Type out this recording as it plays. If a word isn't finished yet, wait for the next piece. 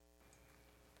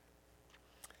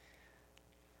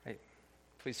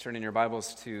Please turn in your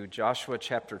Bibles to Joshua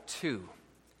chapter 2.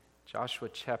 Joshua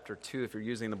chapter 2, if you're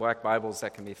using the black Bibles,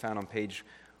 that can be found on page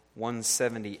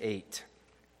 178.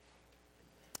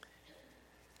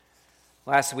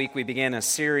 Last week we began a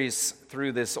series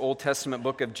through this Old Testament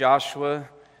book of Joshua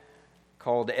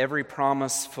called Every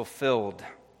Promise Fulfilled.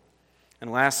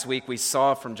 And last week we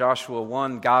saw from Joshua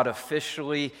 1, God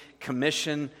officially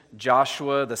commissioned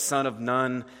Joshua, the son of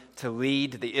Nun, to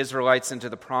lead the Israelites into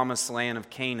the promised land of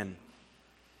Canaan.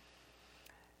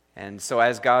 And so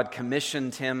as God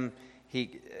commissioned him,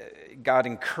 God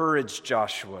encouraged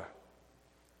Joshua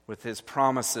with his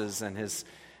promises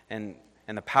and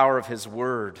the power of his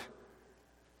word.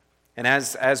 And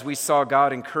as we saw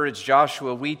God encourage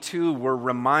Joshua, we too were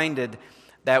reminded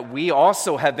that we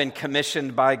also have been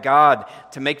commissioned by God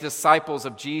to make disciples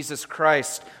of Jesus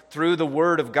Christ through the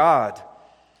word of God.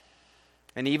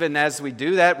 And even as we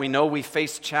do that, we know we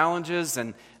face challenges.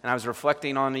 And I was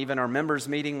reflecting on even our members'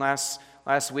 meeting last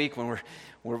week when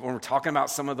we're talking about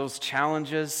some of those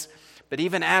challenges. But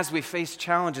even as we face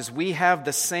challenges, we have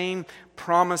the same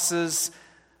promises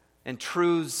and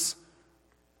truths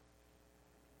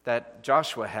that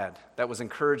Joshua had, that was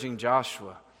encouraging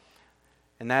Joshua.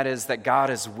 And that is that God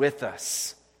is with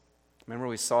us. Remember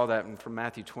we saw that from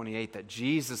Matthew 28, that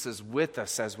Jesus is with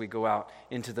us as we go out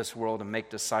into this world and make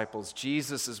disciples.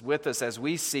 Jesus is with us as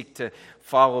we seek to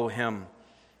follow him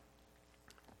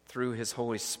through his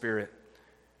Holy Spirit.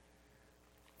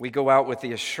 We go out with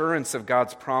the assurance of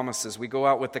God's promises. We go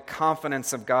out with the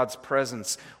confidence of God's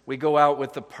presence. We go out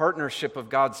with the partnership of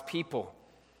God's people.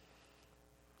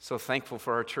 So thankful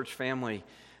for our church family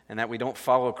and that we don't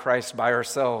follow Christ by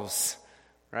ourselves,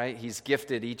 right? He's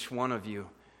gifted each one of you.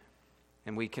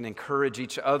 And we can encourage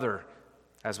each other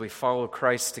as we follow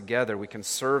Christ together. We can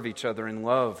serve each other in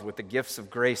love with the gifts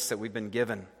of grace that we've been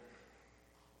given.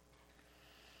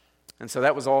 And so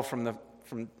that was all from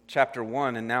chapter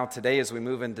 1, and now today as we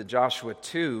move into Joshua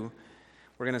 2,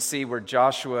 we're going to see where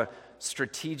Joshua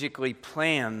strategically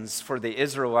plans for the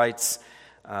Israelites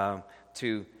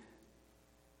to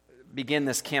begin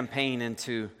this campaign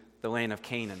into the land of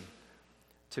Canaan,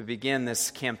 to begin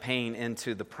this campaign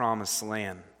into the promised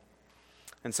land.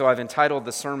 And so I've entitled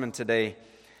the sermon today,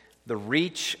 The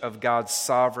Reach of God's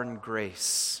Sovereign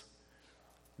Grace.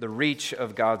 The Reach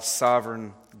of God's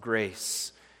Sovereign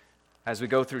Grace. As we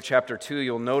go through chapter 2,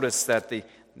 you'll notice that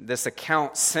this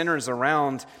account centers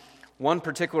around one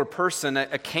particular person,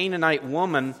 a Canaanite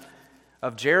woman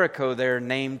of Jericho there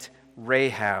named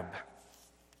Rahab.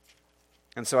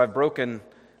 And so I've broken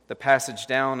the passage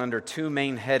down under two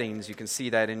main headings. You can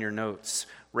see that in your notes.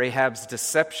 Rahab's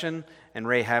deception and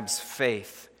Rahab's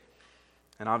faith.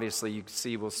 And obviously you can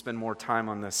see we'll spend more time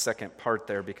on the second part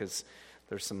there because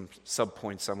there's some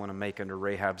subpoints I want to make under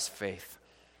Rahab's faith.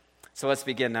 So let's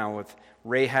begin now with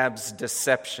Rahab's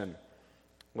deception.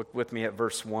 Look with me at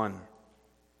verse 1.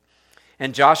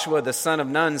 And Joshua the son of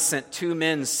Nun sent 2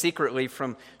 men secretly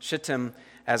from Shittim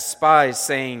as spies,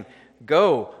 saying,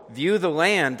 "Go, view the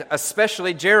land,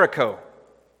 especially Jericho."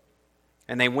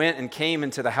 And they went and came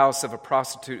into the house of a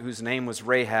prostitute whose name was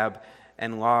Rahab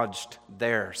and lodged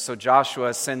there. So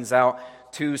Joshua sends out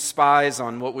 2 spies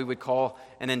on what we would call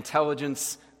an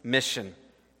intelligence mission.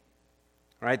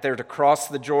 Right, they're to cross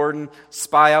the Jordan,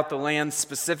 spy out the land,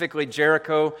 specifically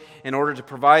Jericho, in order to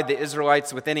provide the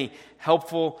Israelites with any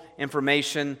helpful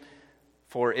information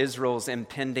for Israel's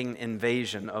impending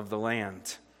invasion of the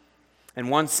land. And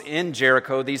once in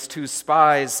Jericho, these 2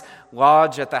 spies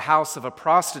lodge at the house of a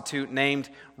prostitute named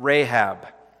Rahab.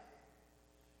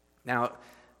 Now,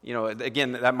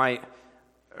 again, that might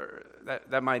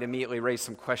immediately raise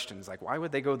some questions, like why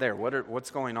would they go there? What's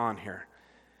going on here?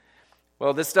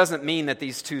 Well, this doesn't mean that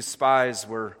these 2 spies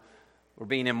were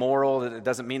being immoral. It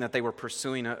doesn't mean that they were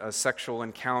pursuing a sexual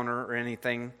encounter or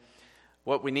anything.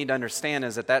 What we need to understand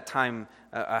is at that time,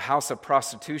 a house of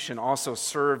prostitution also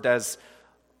served as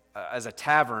a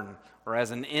tavern or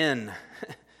as an inn,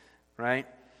 right?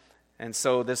 And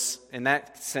so in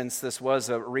that sense, this was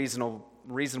a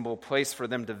reasonable place for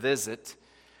them to visit.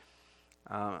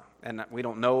 And we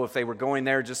don't know if they were going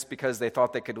there just because they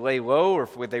thought they could lay low, or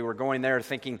if they were going there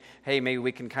thinking, hey, maybe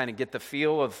we can kind of get the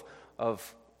feel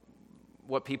of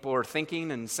what people are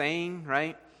thinking and saying,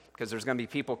 right? Because there's going to be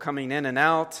people coming in and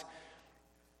out.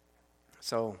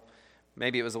 So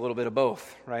maybe it was a little bit of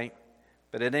both, right?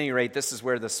 But at any rate, this is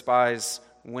where the spies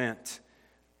went,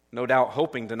 no doubt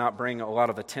hoping to not bring a lot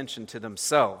of attention to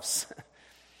themselves.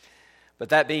 But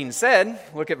that being said,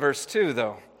 look at verse 2,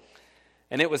 though.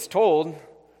 And it was told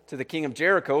to the king of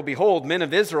Jericho, "Behold, men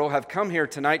of Israel have come here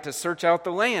tonight to search out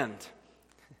the land."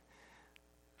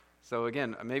 So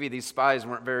again, maybe these spies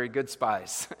weren't very good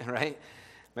spies, right?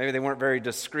 Maybe they weren't very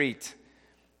discreet.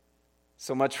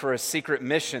 So much for a secret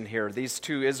mission here. These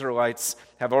two Israelites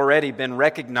have already been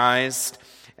recognized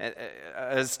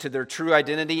as to their true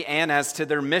identity and as to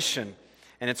their mission.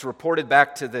 And it's reported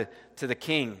back to the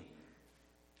king.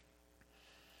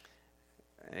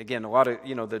 Again, a lot of,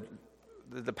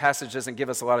 the passage doesn't give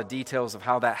us a lot of details of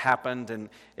how that happened, and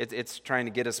it's trying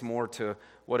to get us more to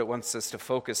what it wants us to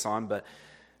focus on.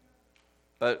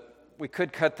 But we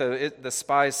could cut the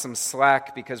spies some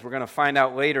slack, because we're going to find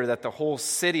out later that the whole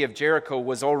city of Jericho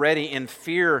was already in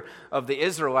fear of the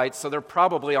Israelites, so they're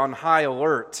probably on high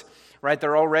alert, right?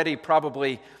 They're already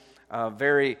probably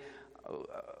very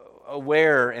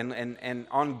aware and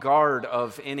on guard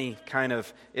of any kind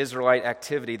of Israelite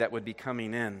activity that would be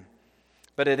coming in.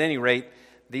 But at any rate,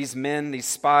 these men, these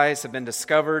spies have been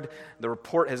discovered. The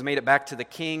report has made it back to the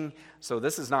king, so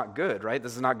this is not good, right?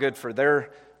 This is not good for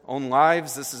their own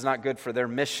lives. This is not good for their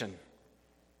mission.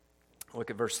 Look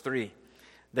at verse 3.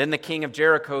 Then the king of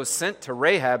Jericho sent to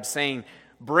Rahab, saying,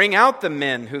 "Bring out the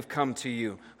men who've come to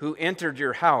you, who entered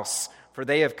your house, for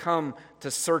they have come to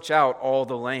search out all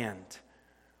the land."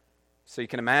 So you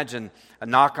can imagine a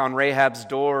knock on Rahab's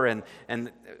door,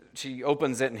 and she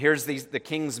opens it, and here's the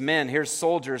king's men, here's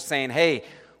soldiers saying, "Hey,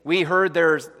 we heard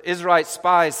there's Israelite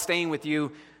spies staying with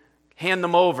you, hand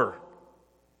them over."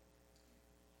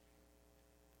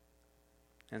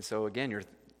 And so again,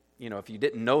 if you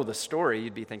didn't know the story,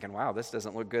 you'd be thinking, wow, this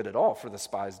doesn't look good at all for the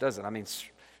spies, does it? I mean,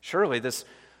 surely this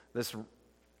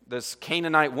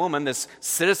Canaanite woman, this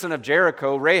citizen of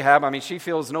Jericho, Rahab, I mean, she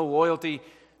feels no loyalty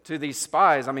to these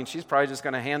spies. I mean, she's probably just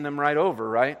going to hand them right over,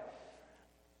 right?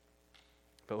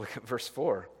 But look at verse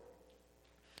 4.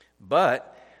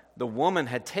 But the woman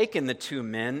had taken the two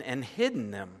men and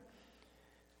hidden them.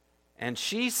 And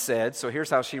she said, so here's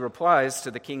how she replies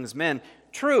to the king's men,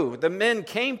 "True, the men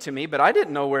came to me, but I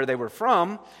didn't know where they were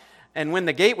from. And when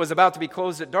the gate was about to be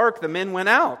closed at dark, the men went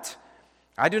out.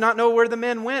 I do not know where the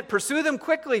men went. Pursue them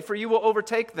quickly, for you will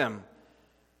overtake them."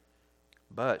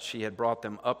 But she had brought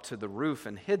them up to the roof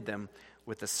and hid them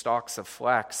with the stalks of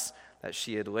flax that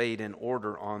she had laid in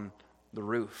order on the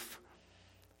roof.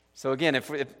 So again,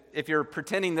 if you're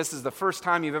pretending this is the first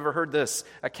time you've ever heard this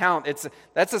account,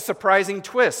 that's a surprising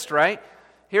twist, right?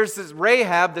 Here's this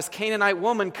Rahab, this Canaanite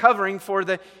woman, covering for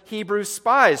the Hebrew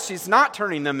spies. She's not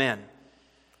turning them in.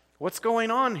 What's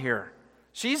going on here?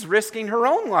 She's risking her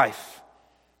own life,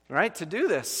 right, to do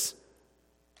this.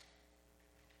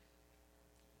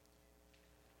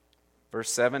 Verse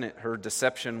 7, her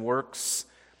deception works.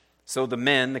 So the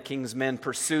men, the king's men,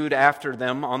 pursued after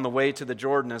them on the way to the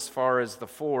Jordan as far as the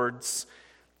fords,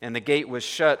 and the gate was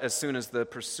shut as soon as the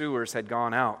pursuers had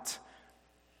gone out.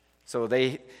 So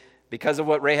because of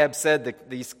what Rahab said,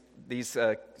 these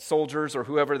soldiers, or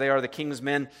whoever they are, the king's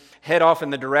men, head off in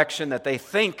the direction that they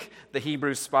think the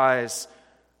Hebrew spies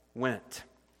went.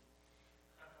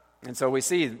 And so we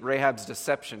see Rahab's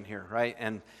deception here, right?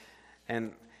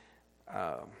 And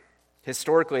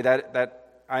historically, that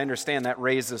I understand that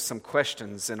raises some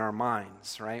questions in our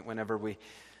minds, right? Whenever we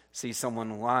see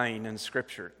someone lying in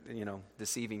Scripture,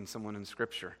 deceiving someone in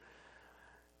Scripture.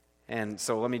 And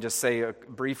so let me just say a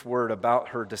brief word about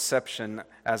her deception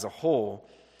as a whole.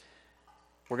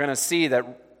 We're going to see that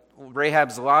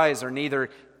Rahab's lies are neither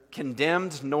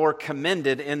condemned nor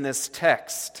commended in this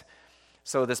text.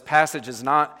 So this passage is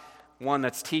not one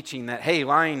that's teaching that, hey,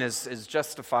 lying is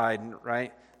justified,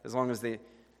 right? As long as the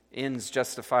ends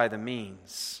justify the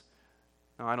means.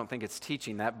 No, I don't think it's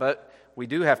teaching that. But we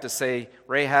do have to say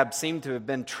Rahab seemed to have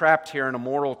been trapped here in a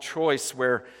moral choice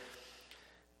where,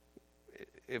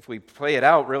 if we play it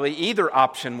out, really either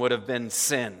option would have been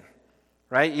sin,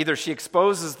 right? Either she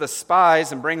exposes the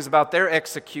spies and brings about their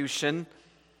execution,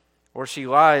 or she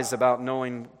lies about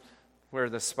knowing where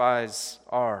the spies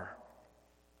are.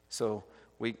 So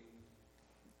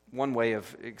one way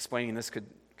of explaining this could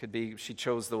be she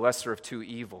chose the lesser of two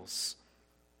evils.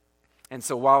 And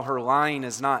so while her lying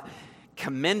is not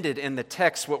commended in the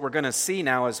text, what we're going to see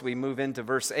now as we move into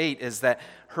verse 8 is that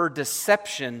her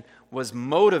deception was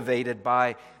motivated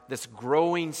by this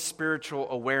growing spiritual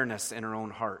awareness in her own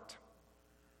heart.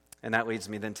 And that leads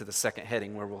me then to the second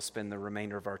heading, where we'll spend the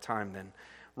remainder of our time then.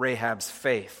 Rahab's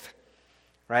faith.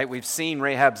 Right? We've seen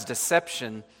Rahab's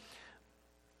deception,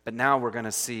 but now we're going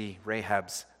to see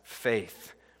Rahab's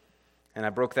faith. And I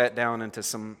broke that down into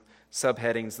some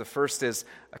subheadings. The first is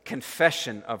a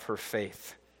confession of her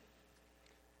faith.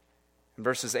 In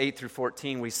verses 8 through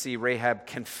 14, we see Rahab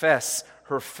confess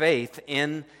her faith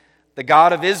in the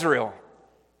God of Israel,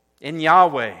 in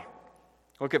Yahweh.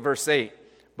 Look at verse 8.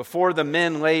 Before the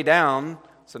men lay down,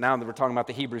 so now that we're talking about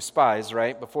the Hebrew spies,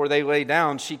 right? Before they lay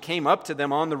down, she came up to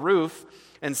them on the roof,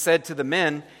 and said to the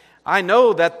men, I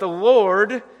know that the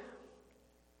Lord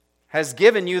has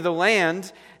given you the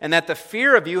land, and that the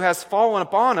fear of you has fallen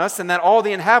upon us, and that all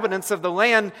the inhabitants of the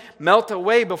land melt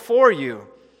away before you.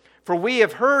 For we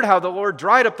have heard how the Lord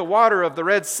dried up the water of the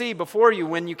Red Sea before you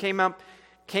when you came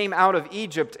out of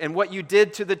Egypt, and what you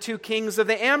did to the two kings of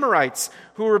the Amorites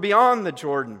who were beyond the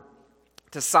Jordan,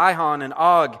 to Sihon and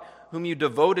Og, whom you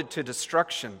devoted to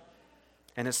destruction.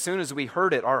 And as soon as we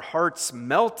heard it, our hearts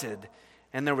melted,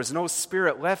 and there was no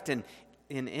spirit left in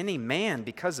any man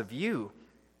because of you.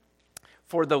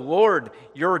 For the Lord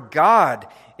your God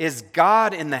is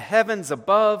God in the heavens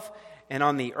above and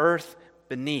on the earth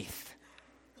beneath.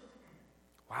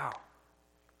 Wow.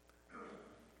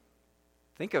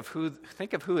 Think of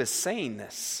who is saying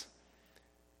this.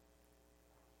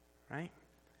 Right?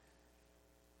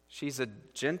 She's a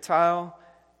Gentile,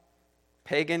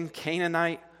 pagan,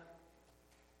 Canaanite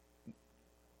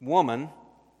woman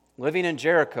living in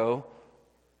Jericho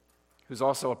who's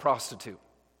also a prostitute.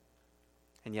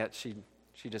 And yet she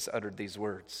just uttered these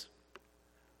words.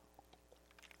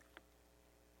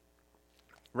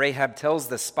 Rahab tells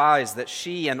the spies that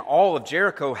she and all of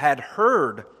Jericho had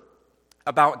heard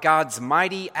about God's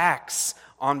mighty acts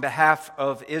on behalf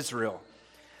of Israel.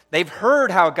 They've heard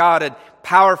how God had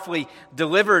powerfully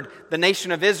delivered the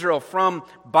nation of Israel from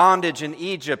bondage in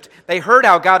Egypt. They heard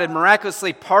how God had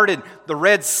miraculously parted the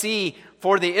Red Sea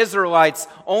for the Israelites,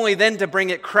 only then to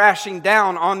bring it crashing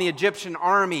down on the Egyptian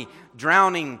army,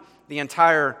 drowning the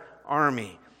entire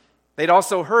army. They'd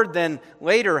also heard then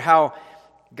later how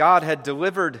God had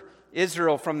delivered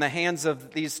Israel from the hands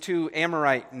of these two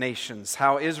Amorite nations,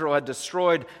 how Israel had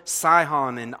destroyed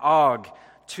Sihon and Og,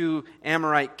 two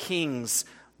Amorite kings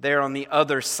there on the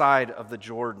other side of the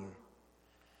Jordan.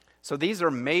 So these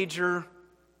are major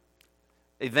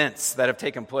events that have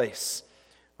taken place,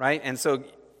 right? And so,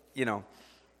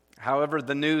 however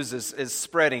the news is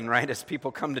spreading, right, as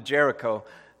people come to Jericho,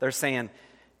 they're saying,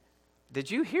 did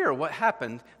you hear what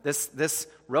happened? This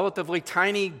relatively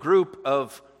tiny group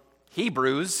of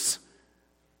Hebrews,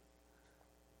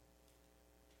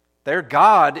 their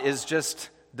God is just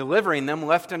delivering them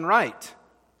left and right.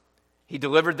 He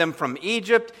delivered them from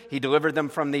Egypt. He delivered them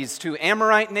from these two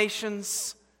Amorite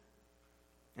nations.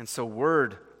 And so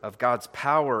word of God's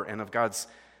power and of God's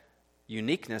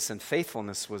uniqueness and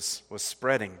faithfulness was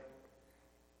spreading.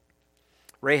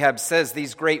 Rahab says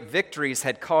these great victories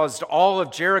had caused all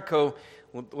of Jericho,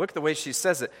 look at the way she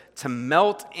says it, to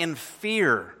melt in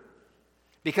fear,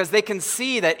 because they can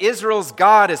see that Israel's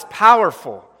God is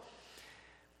powerful.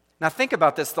 Now think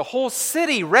about this. The whole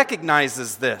city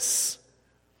recognizes this.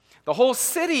 The whole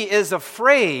city is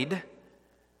afraid,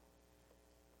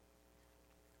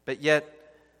 but yet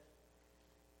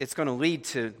it's going to lead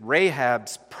to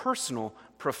Rahab's personal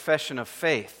profession of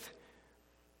faith.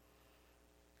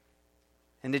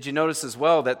 And did you notice as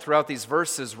well that throughout these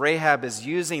verses, Rahab is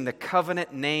using the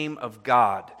covenant name of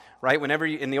God, right? Whenever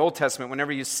in the Old Testament,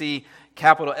 whenever you see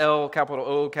capital L, capital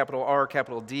O, capital R,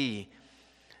 capital D,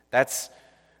 that's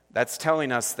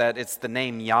telling us that it's the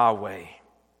name Yahweh,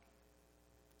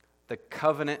 the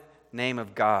covenant name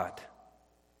of God.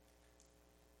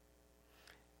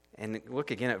 And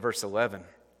look again at verse 11.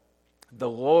 The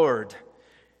Lord,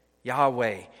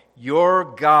 Yahweh, your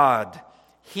God,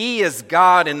 He is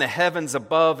God in the heavens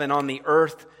above and on the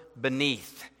earth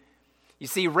beneath. You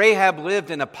see, Rahab lived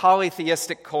in a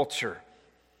polytheistic culture,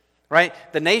 right?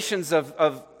 The nations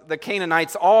of the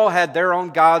Canaanites all had their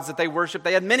own gods that they worshiped.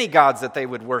 They had many gods that they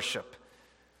would worship.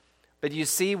 But you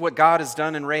see what God has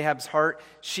done in Rahab's heart?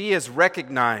 She has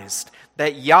recognized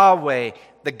that Yahweh,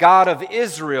 the God of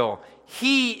Israel,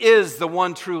 He is the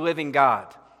one true living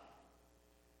God.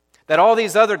 That all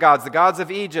these other gods, the gods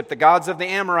of Egypt, the gods of the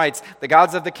Amorites, the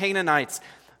gods of the Canaanites,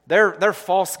 they're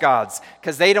false gods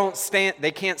because they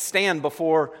can't stand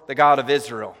before the God of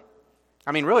Israel.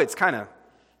 I mean, really, it's kind of,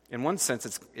 in one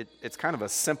sense, it's kind of a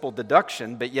simple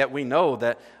deduction, but yet we know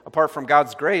that apart from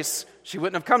God's grace, she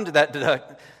wouldn't have come to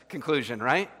that conclusion,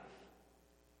 right?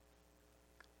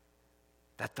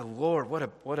 That the Lord,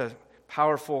 what a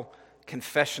powerful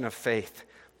confession of faith.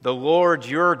 The Lord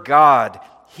your God,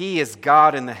 He is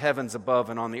God in the heavens above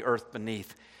and on the earth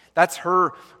beneath. That's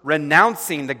her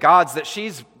renouncing the gods that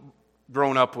she's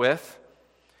grown up with.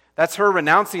 That's her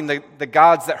renouncing the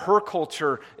gods that her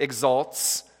culture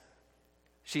exalts.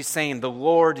 She's saying, the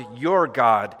Lord your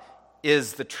God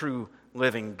is the true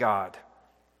living God.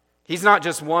 He's not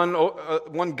just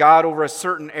one God over a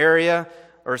certain area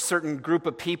or a certain group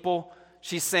of people.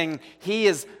 She's saying He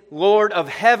is Lord of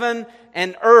heaven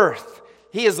and earth.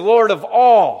 He is Lord of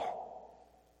all.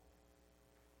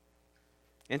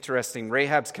 Interesting,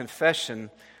 Rahab's confession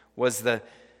was the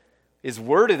is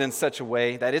worded in such a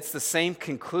way that it's the same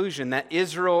conclusion that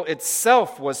Israel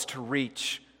itself was to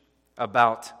reach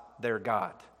about their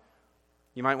God.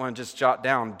 You might want to just jot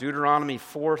down Deuteronomy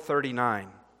 4:39.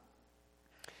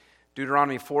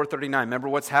 Deuteronomy 4:39. Remember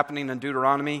what's happening in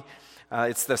Deuteronomy?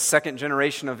 It's the second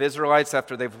generation of Israelites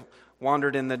after they've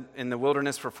wandered in the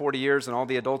wilderness for 40 years, and all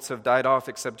the adults have died off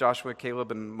except Joshua,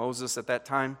 Caleb, and Moses at that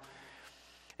time.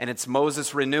 And it's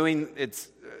Moses reiterating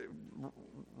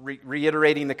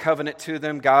the covenant to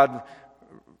them, God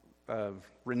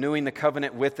renewing the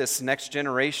covenant with this next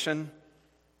generation.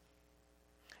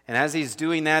 And as he's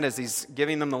doing that, as he's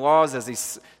giving them the laws, as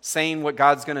he's saying what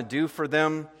God's going to do for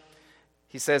them,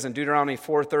 he says in Deuteronomy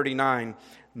 4:39,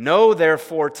 "Know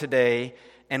therefore today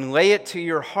and lay it to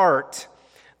your heart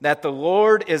that the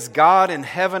Lord is God in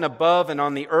heaven above and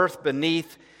on the earth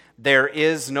beneath. There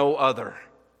is no other."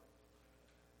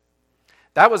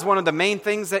 That was one of the main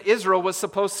things that Israel was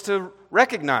supposed to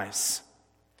recognize.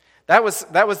 That was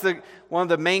one of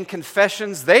the main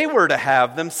confessions they were to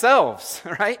have themselves,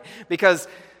 right? Because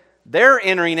they're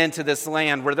entering into this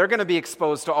land where they're going to be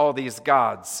exposed to all these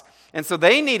gods. And so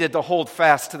they needed to hold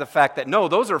fast to the fact that, no,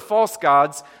 those are false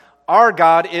gods. Our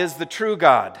God is the true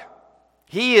God.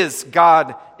 He is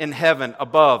God in heaven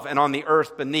above and on the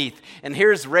earth beneath. And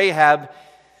here's Rahab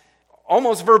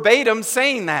almost verbatim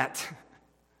saying that.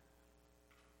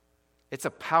 It's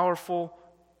a powerful,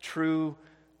 true,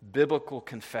 biblical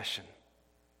confession.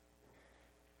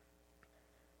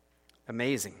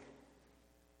 Amazing.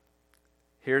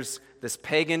 Here's this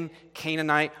pagan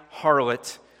Canaanite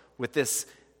harlot with this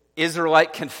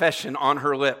Israelite confession on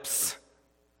her lips.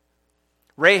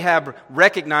 Rahab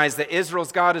recognized that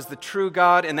Israel's God is the true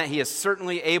God and that he is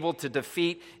certainly able to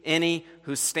defeat any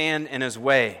who stand in his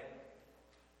way.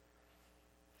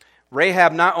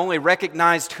 Rahab not only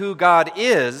recognized who God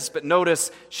is, but notice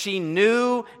she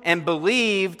knew and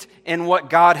believed in what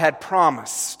God had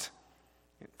promised.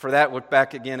 For that, look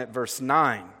back again at verse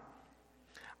 9.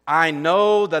 "I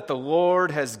know that the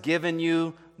Lord has given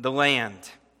you the land."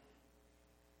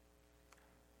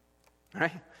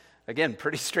 Right? Again,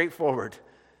 pretty straightforward.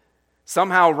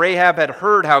 Somehow Rahab had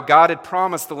heard how God had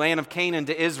promised the land of Canaan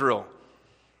to Israel.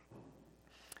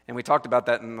 And we talked about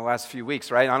that in the last few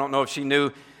weeks, right? I don't know if she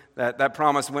knew that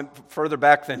promise went further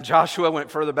back than Joshua, went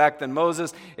further back than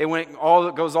Moses. It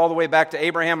goes all the way back to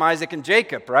Abraham, Isaac, and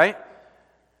Jacob, right?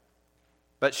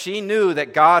 But she knew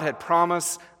that God had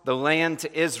promised the land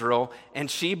to Israel, and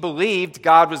she believed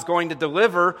God was going to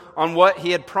deliver on what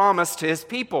he had promised to his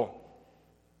people.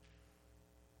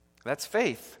 That's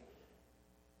faith.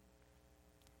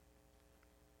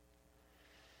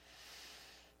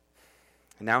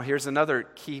 And now here's another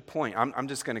key point. I'm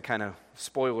just going to kind of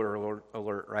spoiler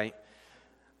alert, right?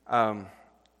 I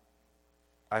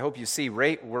hope you see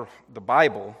the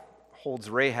Bible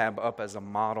holds Rahab up as a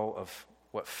model of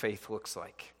what faith looks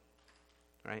like,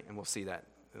 right? And we'll see that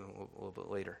a little bit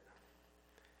later.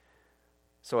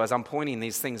 So as I'm pointing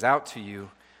these things out to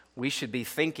you, we should be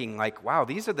thinking like, wow,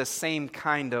 these are the same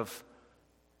kind of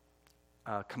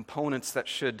components that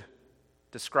should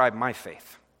describe my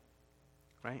faith,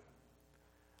 right?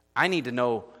 I need to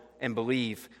know and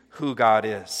believe who God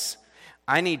is.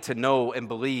 I need to know and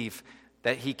believe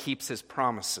that he keeps his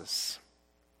promises.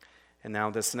 And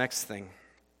now this next thing.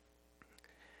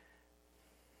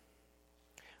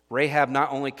 Rahab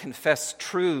not only confessed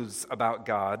truths about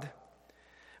God,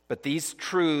 but these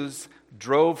truths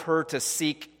drove her to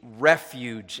seek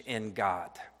refuge in God.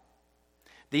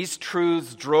 These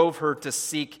truths drove her to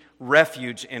seek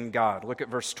refuge in God. Look at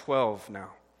verse 12 now.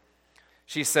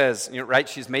 She says, right,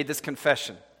 she's made this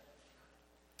confession.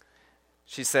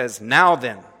 She says, "Now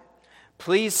then,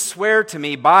 please swear to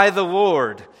me by the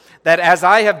Lord that as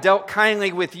I have dealt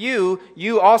kindly with you,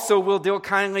 you also will deal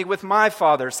kindly with my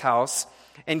father's house,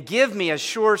 and give me a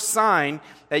sure sign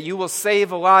that you will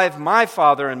save alive my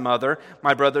father and mother,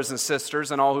 my brothers and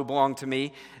sisters, and all who belong to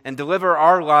me, and deliver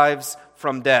our lives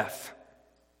from death."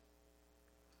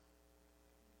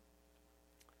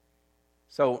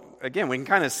 So, again, we can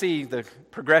kind of see the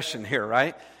progression here,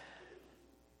 right?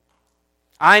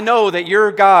 I know that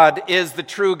your God is the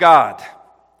true God.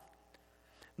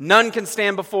 None can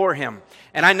stand before him.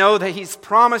 And I know that he's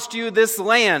promised you this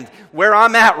land where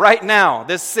I'm at right now,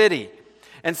 this city.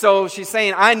 And so she's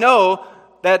saying, I know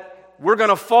that we're going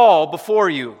to fall before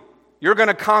you. You're going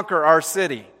to conquer our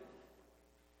city.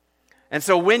 And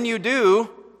so when you do,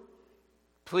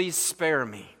 please spare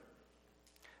me.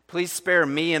 Please spare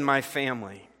me and my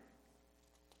family.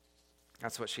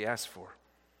 That's what she asked for.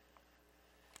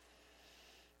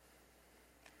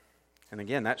 And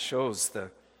again, that shows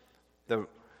the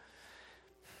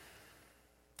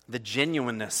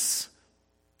genuineness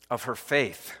of her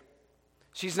faith.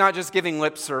 She's not just giving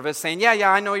lip service, saying,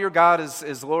 yeah, I know your God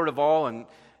is Lord of all, and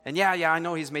yeah, I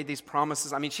know He's made these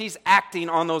promises. I mean, she's acting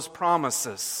on those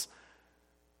promises.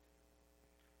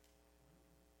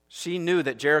 She knew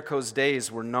that Jericho's days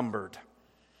were numbered.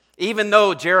 Even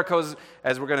though Jericho,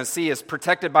 as we're going to see, is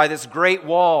protected by this great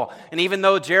wall, and even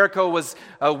though Jericho was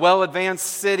a well-advanced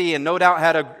city and no doubt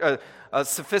had a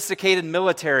sophisticated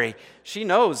military, she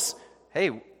knows,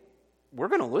 hey, we're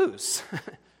going to lose.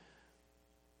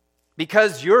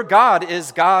 Because your God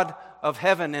is God of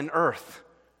heaven and earth.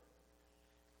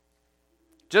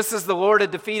 Just as the Lord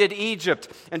had defeated Egypt,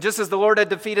 and just as the Lord had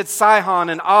defeated Sihon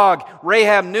and Og,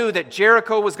 Rahab knew that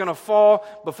Jericho was going to fall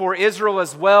before Israel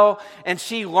as well, and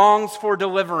she longs for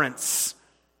deliverance.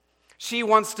 She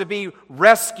wants to be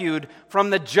rescued from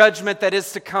the judgment that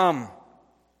is to come.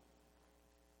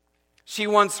 She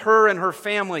wants her and her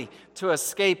family to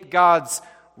escape God's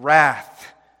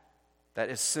wrath that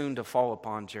is soon to fall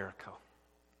upon Jericho.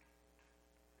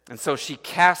 And so she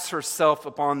casts herself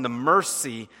upon the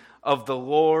mercy of the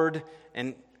Lord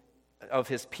and of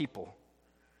His people,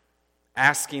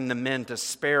 asking the men to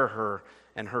spare her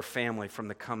and her family from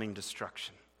the coming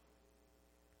destruction.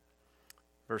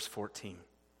 Verse 14.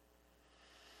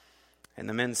 And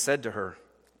the men said to her,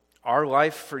 "Our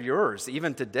life for yours,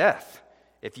 even to death.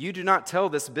 If you do not tell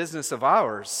this business of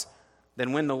ours,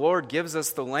 then when the Lord gives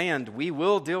us the land, we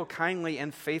will deal kindly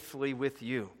and faithfully with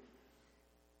you."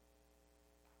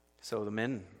 So the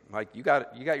men, like, you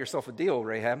got yourself a deal,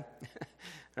 Rahab.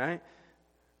 Right?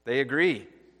 They agree.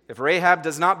 If Rahab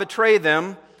does not betray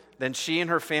them, then she and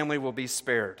her family will be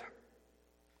spared.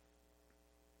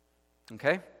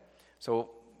 Okay? So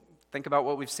think about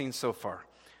what we've seen so far.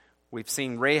 We've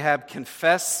seen Rahab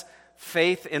confess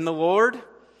faith in the Lord,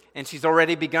 and she's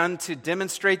already begun to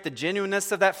demonstrate the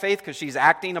genuineness of that faith because she's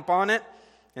acting upon it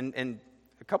in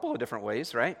a couple of different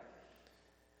ways, right?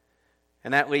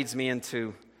 And that leads me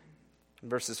into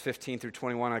verses 15 through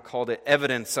 21. I called it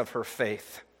evidence of her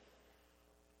faith.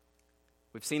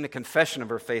 We've seen the confession of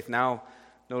her faith. Now,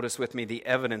 notice with me the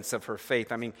evidence of her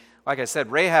faith. I mean, like I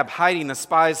said, Rahab hiding the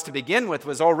spies to begin with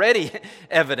was already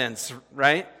evidence,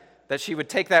 right? That she would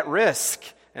take that risk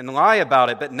and lie about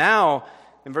it. But now,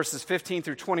 in verses 15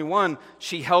 through 21,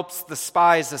 she helps the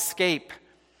spies escape.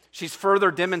 She's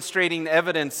further demonstrating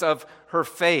evidence of her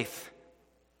faith.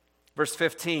 Verse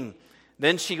 15,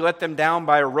 then she let them down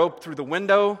by a rope through the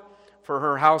window, for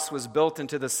her house was built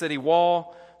into the city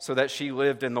wall, so that she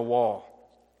lived in the wall.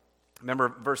 Remember,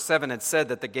 verse 7 had said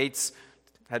that the gates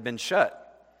had been shut.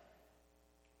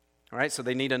 All right, so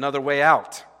they need another way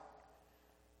out.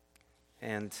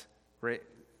 And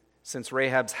since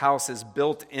Rahab's house is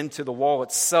built into the wall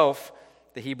itself,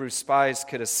 the Hebrew spies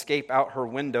could escape out her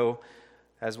window,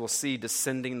 as we'll see,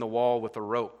 descending the wall with a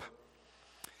rope.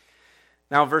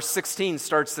 Now, verse 16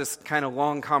 starts this kind of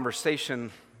long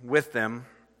conversation with them.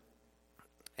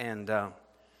 And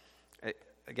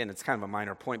again, it's kind of a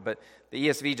minor point, but the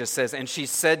ESV just says, and she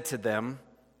said to them,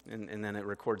 and then it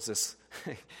records this.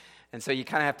 And so you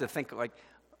kind of have to think like,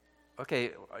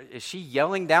 okay, is she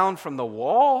yelling down from the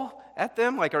wall at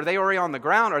them? Like, are they already on the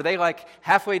ground? Are they like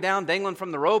halfway down, dangling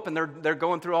from the rope, and they're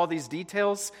going through all these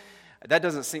details? That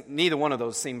doesn't seem, neither one of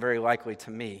those seem very likely to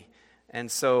me.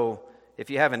 And so if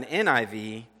you have an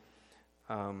NIV,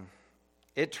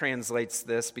 it translates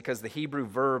this, because the Hebrew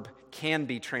verb can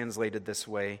be translated this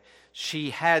way, she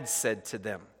had said to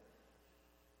them.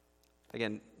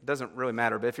 Again, it doesn't really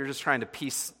matter, but if you're just trying to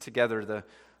piece together the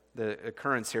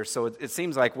occurrence here. So it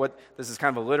seems like this is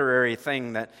kind of a literary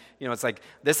thing that, it's like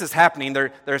this is happening,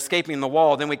 they're escaping the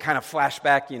wall, then we kind of flash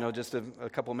back, just a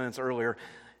couple minutes earlier,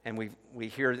 and we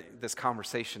hear this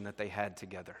conversation that they had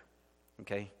together.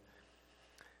 Okay?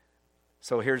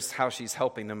 So here's how she's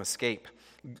helping them escape.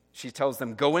 She tells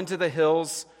them, "Go into the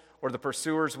hills, or the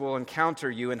pursuers will encounter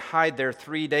you, and hide there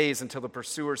 3 days until the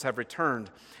pursuers have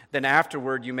returned. Then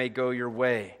afterward you may go your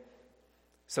way."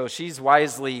 So she's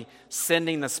wisely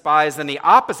sending the spies in the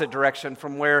opposite direction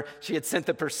from where she had sent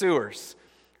the pursuers,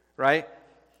 right?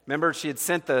 Remember, she had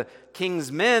sent the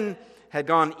king's men, had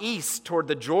gone east toward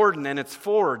the Jordan and its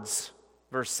fords,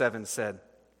 verse 7 said.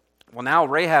 Well, now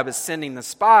Rahab is sending the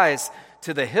spies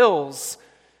to the hills,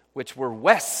 which were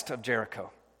west of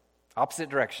Jericho, opposite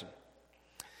direction.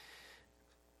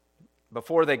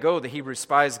 Before they go, the Hebrew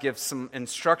spies give some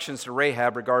instructions to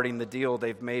Rahab regarding the deal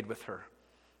they've made with her.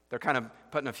 They're kind of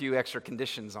putting a few extra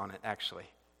conditions on it, actually,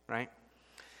 right?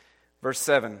 Verse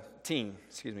 17,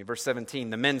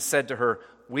 the men said to her,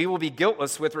 "We will be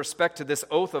guiltless with respect to this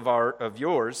oath of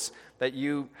yours that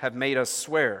you have made us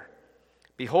swear.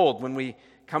 Behold, when we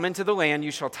come into the land,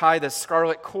 you shall tie the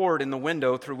scarlet cord in the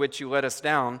window through which you let us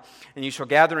down, and you shall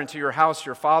gather into your house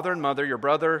your father and mother, your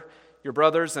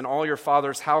brothers, and all your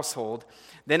father's household.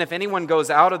 Then if anyone goes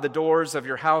out of the doors of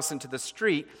your house into the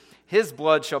street, his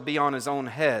blood shall be on his own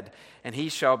head, and we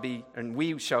shall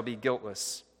be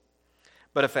guiltless.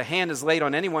 But if a hand is laid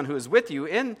on anyone who is with you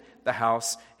in the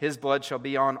house, his blood shall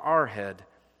be on our head.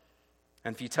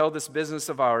 And if you tell this business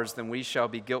of ours, then we shall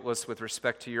be guiltless with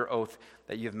respect to your oath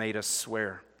that you have made us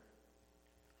swear."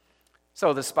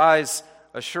 So the spies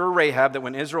assure Rahab that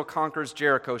when Israel conquers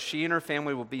Jericho, she and her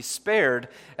family will be spared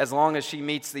as long as she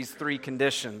meets these three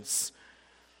conditions.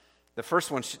 The first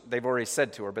one they've already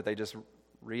said to her, but they just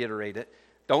reiterate it.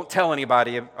 Don't tell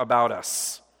anybody about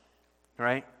us,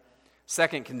 right?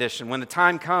 Second condition, when the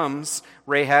time comes,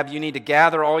 Rahab, you need to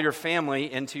gather all your family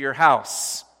into your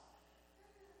house.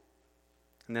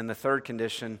 And then the third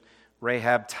condition,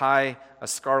 Rahab, tie a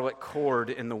scarlet cord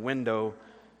in the window,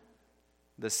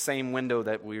 the same window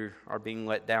that we are being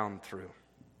let down through.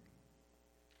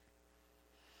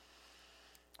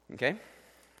 Okay?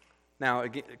 Now, a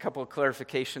couple of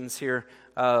clarifications here.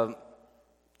 The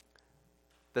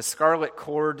scarlet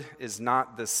cord is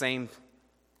not the same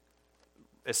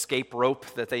escape rope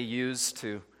that they use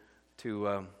to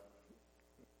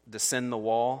descend the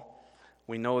wall.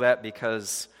 We know that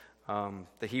because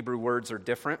the Hebrew words are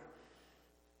different.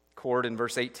 Cord in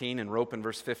verse 18 and rope in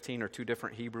verse 15 are two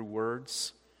different Hebrew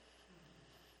words.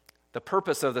 The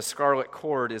purpose of the scarlet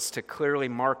cord is to clearly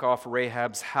mark off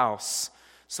Rahab's house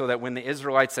so that when the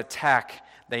Israelites attack,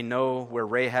 they know where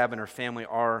Rahab and her family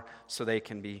are so they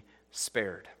can be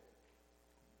spared.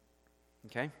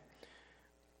 Okay?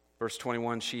 Verse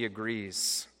 21, she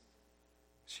agrees.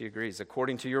 She agrees.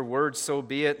 "According to your word, so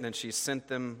be it." And then she sent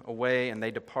them away, and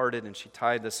they departed, and she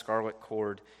tied the scarlet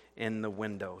cord in the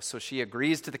window. So she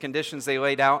agrees to the conditions they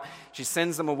laid out. She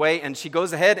sends them away, and she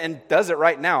goes ahead and does it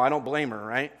right now. I don't blame her,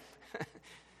 right?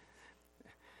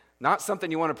 Not something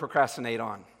you want to procrastinate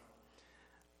on.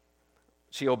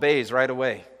 She obeys right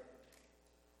away.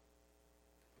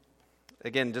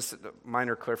 Again, just a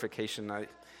minor clarification.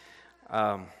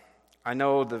 I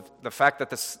know the fact that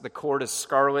the cord is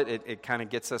scarlet, it kind of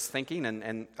gets us thinking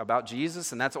and about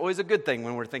Jesus, and that's always a good thing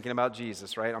when we're thinking about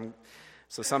Jesus, right?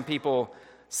 So some people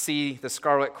see the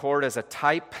scarlet cord as a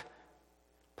type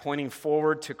pointing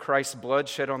forward to Christ's blood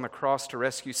shed on the cross to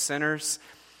rescue sinners,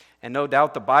 and no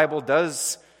doubt the Bible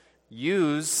does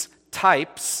use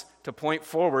types to point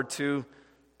forward to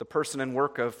the person and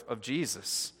work of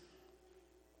Jesus.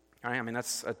 I mean,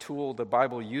 that's a tool the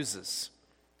Bible uses.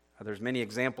 There's many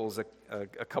examples.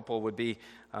 A couple would be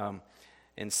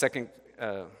in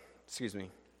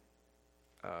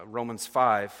Romans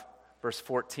 5, verse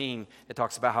 14. It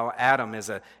talks about how Adam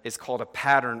is called a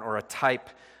pattern or a type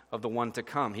of the one to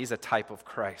come. He's a type of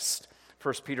Christ.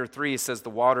 1 Peter 3 says the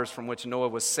waters from which Noah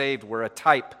was saved were a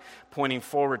type pointing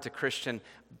forward to Christian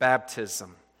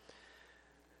baptism.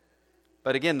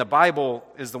 But again, the Bible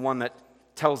is the one that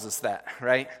tells us that,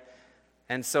 right?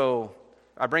 And so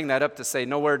I bring that up to say,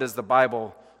 nowhere does the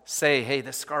Bible say, hey,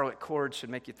 the scarlet cord should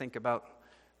make you think about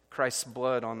Christ's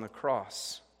blood on the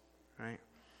cross, right?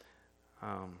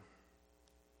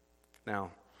 Now,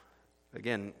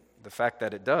 again, the fact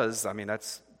that it does, I mean,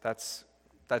 that's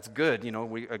good. You know,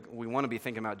 we want to be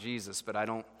thinking about Jesus, but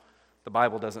the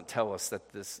Bible doesn't tell us that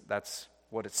that's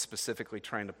what it's specifically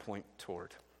trying to point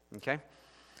toward, okay?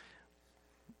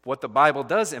 What the Bible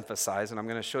does emphasize, and I'm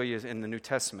going to show you in the New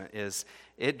Testament, is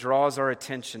it draws our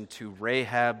attention to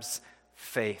Rahab's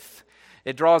faith.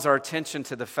 It draws our attention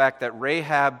to the fact that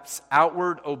Rahab's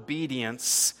outward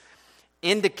obedience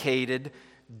demonstrated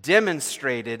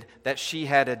that she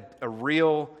had a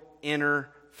real inner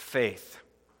faith.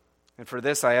 And for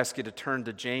this, I ask you to turn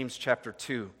to James chapter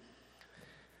 2. You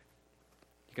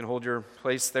can hold your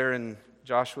place there in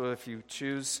Joshua if you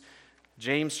choose.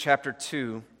 James chapter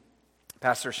 2.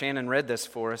 Pastor Shannon read this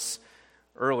for us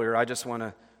earlier. I just want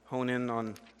to hone in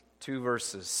on two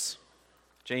verses.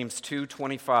 James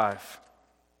 2:25.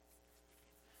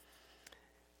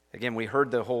 Again, we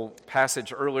heard the whole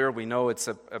passage earlier. We know it's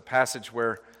a passage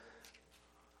where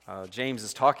James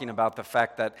is talking about the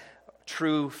fact that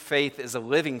true faith is a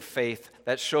living faith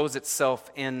that shows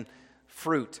itself in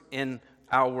fruit, in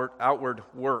outward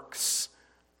works.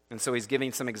 And so he's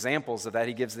giving some examples of that.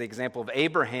 He gives the example of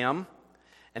Abraham,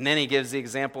 and then he gives the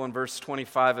example in verse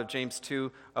 25 of James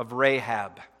 2 of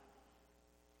Rahab.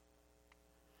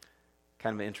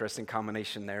 Kind of an interesting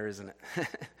combination there, isn't it?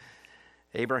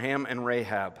 Abraham and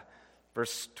Rahab.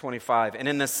 Verse 25. And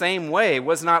in the same way,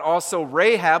 was not also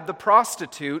Rahab the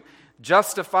prostitute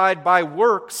justified by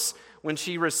works when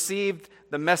she received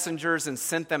the messengers and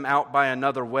sent them out by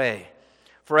another way?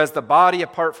 For as the body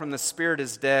apart from the Spirit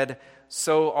is dead,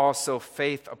 so also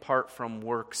faith apart from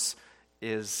works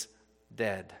is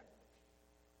dead.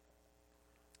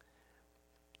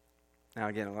 Now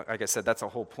again, like I said, that's a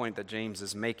whole point that James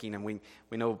is making, and we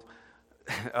know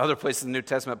other places in the New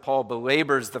Testament, Paul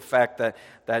belabors the fact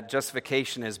that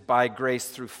justification is by grace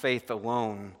through faith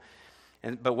alone.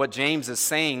 But what James is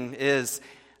saying is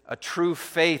a true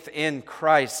faith in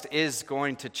Christ is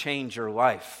going to change your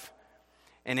life.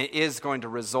 And it is going to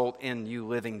result in you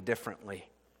living differently,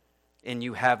 in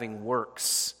you having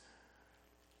works.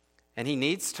 And he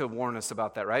needs to warn us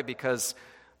about that, right? Because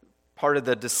part of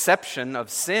the deception of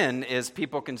sin is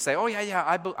people can say, oh, yeah,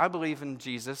 I believe in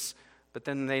Jesus, but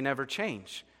then they never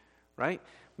change, right?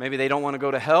 Maybe they don't want to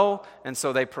go to hell, and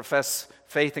so they profess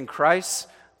faith in Christ,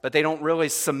 but they don't really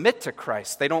submit to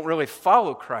Christ. They don't really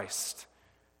follow Christ.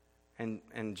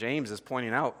 And James is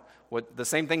pointing out the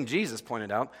same thing Jesus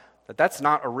pointed out, that that's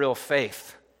not a real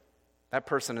faith. That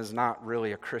person is not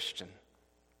really a Christian,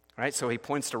 right? So he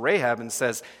points to Rahab and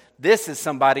says, this is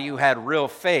somebody who had real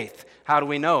faith. How do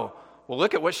we know? Well,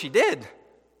 look at what she did.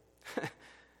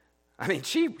 I mean,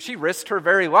 she risked her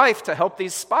very life to help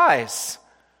these spies.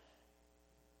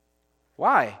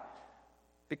 Why?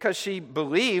 Because she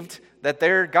believed that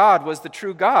their God was the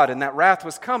true God and that wrath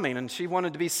was coming, and she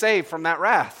wanted to be saved from that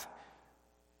wrath.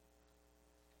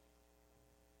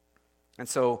 And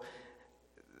so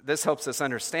this helps us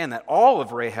understand that all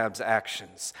of Rahab's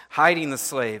actions, hiding the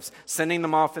slaves, sending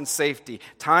them off in safety,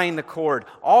 tying the cord,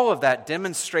 all of that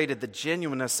demonstrated the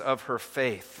genuineness of her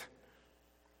faith.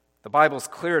 The Bible's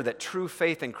clear that true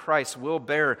faith in Christ will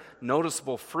bear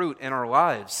noticeable fruit in our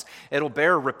lives. It'll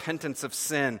bear repentance of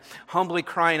sin, humbly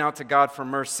crying out to God for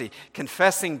mercy,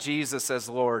 confessing Jesus as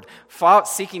Lord,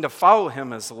 seeking to follow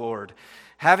Him as Lord,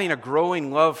 having a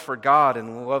growing love for God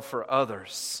and love for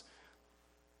others.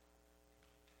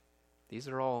 These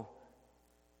are all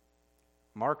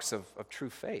marks of true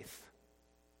faith.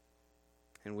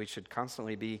 And we should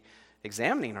constantly be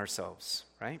examining ourselves,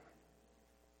 right?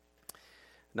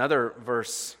 Another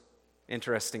verse,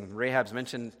 interesting, Rahab's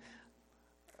mentioned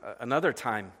another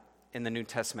time in the New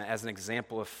Testament as an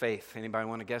example of faith. Anybody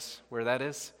want to guess where that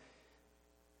is?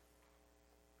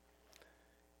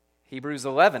 Hebrews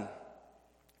 11.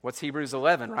 What's Hebrews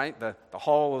 11, right? The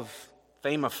hall of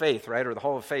fame of faith, right? Or the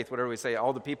hall of faith, whatever we say,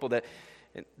 all the people that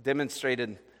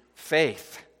demonstrated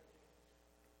faith.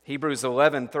 Hebrews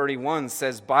 11:31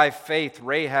 says, by faith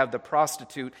Rahab the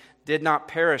prostitute did not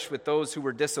perish with those who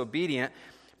were disobedient,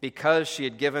 because she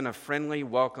had given a friendly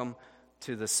welcome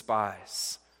to the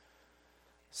spies.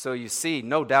 So you see,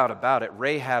 no doubt about it,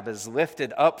 Rahab is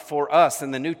lifted up for us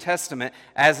in the New Testament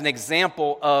as an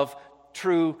example of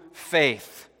true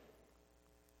faith.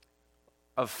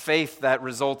 Of faith that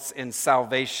results in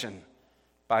salvation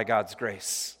by God's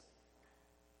grace.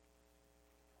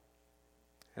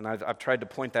 And I've tried to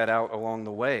point that out along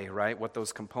the way, right? What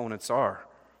those components are.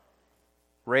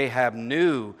 Rahab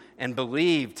knew and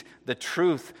believed the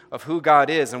truth of who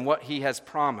God is and what He has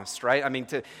promised, right? I mean,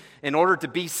 in order to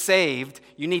be saved,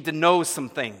 you need to know some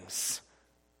things,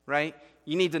 right?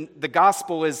 You need to. The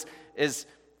gospel is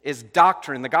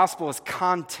doctrine. The gospel is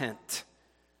content.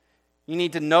 You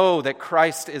need to know that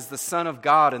Christ is the Son of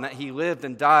God and that He lived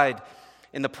and died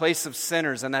in the place of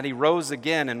sinners and that He rose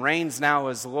again and reigns now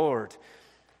as Lord.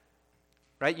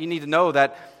 Right? You need to know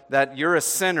that you're a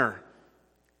sinner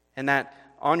and that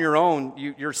on your own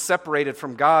you're separated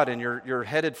from God and you're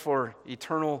headed for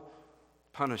eternal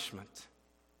punishment.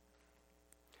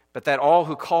 But that all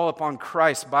who call upon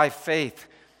Christ by faith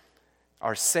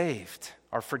are saved,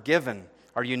 are forgiven,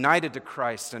 are united to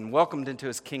Christ and welcomed into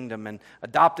His kingdom and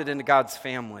adopted into God's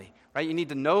family. Right? You need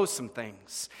to know some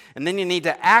things. And then you need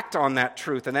to act on that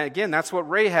truth. And again, that's what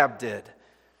Rahab did.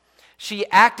 She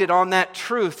acted on that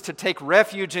truth to take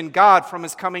refuge in God from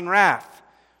His coming wrath.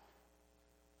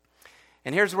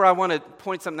 And here's where I want to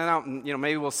point something out, and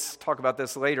maybe we'll talk about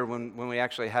this later when we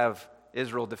actually have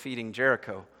Israel defeating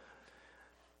Jericho.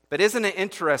 But isn't it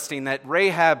interesting that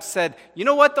Rahab said, you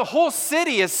know what, the whole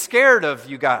city is scared of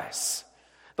you guys.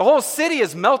 The whole city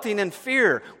is melting in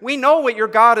fear. We know what your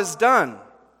God has done.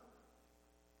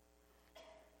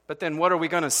 But then what are we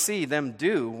going to see them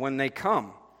do when they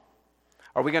come?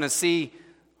 Are we going to see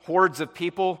hordes of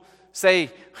people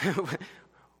say,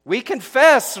 we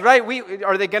confess, right?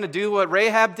 Are they going to do what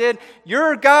Rahab did?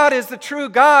 Your God is the true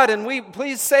God and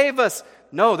please save us.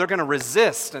 No, they're going to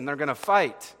resist and they're going to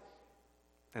fight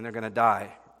and they're going to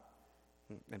die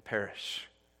and perish.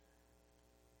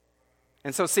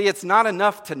 And so see, it's not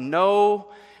enough to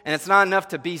know and it's not enough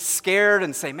to be scared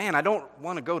and say, man, I don't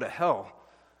want to go to hell.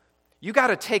 You got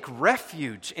to take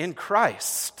refuge in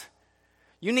Christ.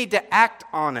 You need to act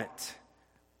on it.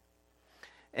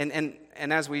 And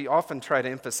as we often try to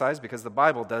emphasize, because the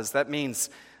Bible does, that means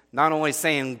not only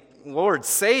saying, Lord,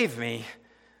 save me,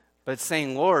 but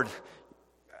saying, Lord,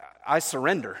 I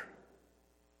surrender.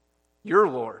 You're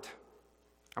Lord.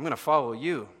 I'm going to follow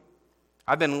you.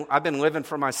 I've been living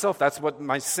for myself. That's what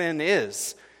my sin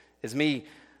is me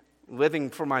living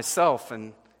for myself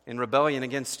and in rebellion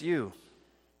against you.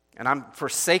 And I'm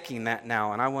forsaking that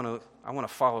now, and I want to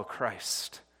follow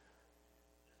Christ.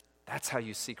 That's how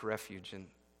you seek refuge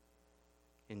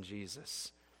in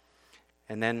Jesus.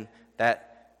 And then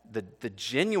that the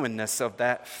genuineness of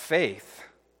that faith,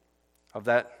 of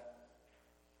that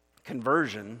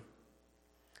conversion,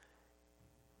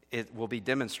 it will be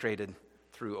demonstrated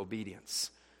through obedience,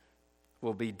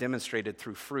 will be demonstrated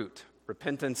through fruit.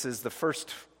 Repentance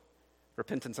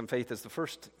and faith is the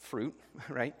first fruit,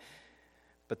 right?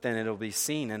 But then it'll be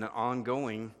seen in an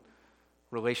ongoing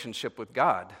relationship with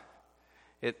God.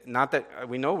 Not that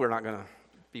we know we're not going to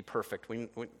be perfect.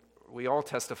 We all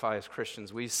testify as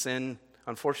Christians. We sin,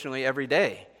 unfortunately, every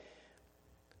day.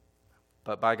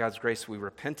 But by God's grace, we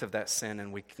repent of that sin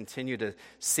and we continue to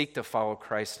seek to follow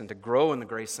Christ and to grow in the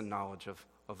grace and knowledge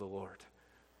of the Lord.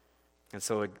 And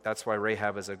so that's why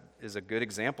Rahab is a good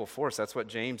example for us. That's what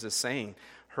James is saying.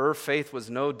 Her faith was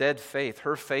no dead faith.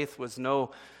 Her faith was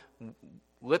no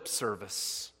lip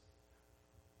service.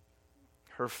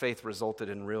 Her faith resulted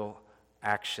in real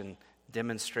action,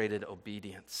 demonstrated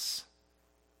obedience.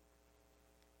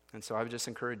 And so I would just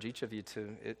encourage each of you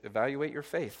to evaluate your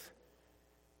faith.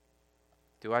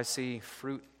 Do I see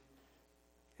fruit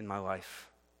in my life?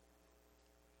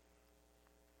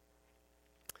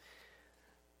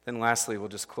 Then lastly, we'll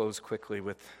just close quickly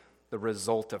with the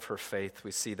result of her faith. We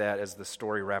see that as the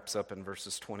story wraps up in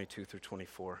verses 22 through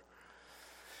 24.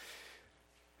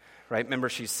 Right? Remember,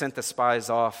 she sent the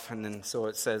spies off, and then so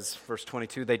it says, verse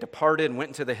 22, they departed and went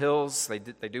into the hills.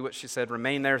 They do what she said,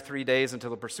 remain there 3 days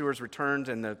until the pursuers returned,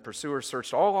 and the pursuers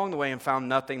searched all along the way and found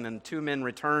nothing. Then 2 men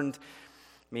returned,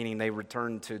 meaning they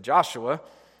returned to Joshua.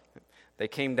 They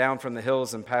came down from the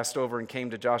hills and passed over and came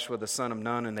to Joshua the son of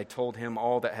Nun, and they told him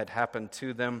all that had happened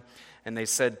to them. And they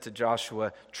said to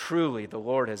Joshua, truly the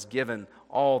Lord has given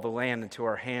all the land into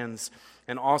our hands,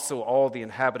 and also all the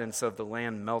inhabitants of the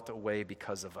land melt away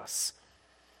because of us.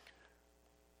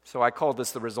 So I call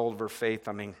this the result of her faith.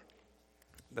 I mean,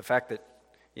 the fact that,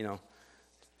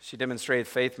 she demonstrated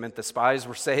faith meant the spies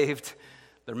were saved,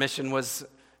 their mission was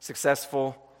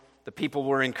successful, the people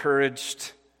were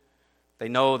encouraged. They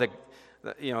know that,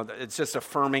 it's just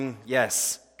affirming,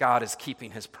 yes, God is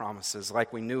keeping his promises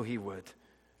like we knew he would.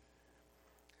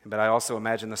 But I also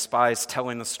imagine the spies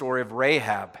telling the story of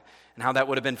Rahab and how that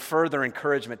would have been further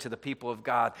encouragement to the people of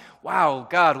God. Wow,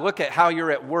 God, look at how you're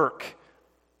at work.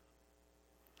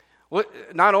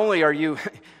 Not only are you,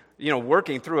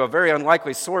 working through a very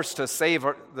unlikely source to save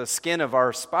the skin of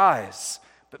our spies,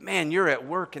 but man, you're at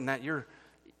work in that you're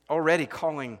already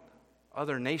calling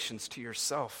other nations to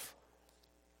yourself.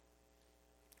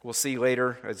 We'll see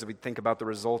later, as we think about the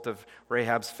result of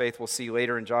Rahab's faith, we'll see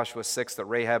later in Joshua 6 that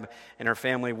Rahab and her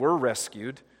family were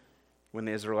rescued when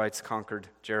the Israelites conquered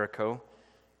Jericho.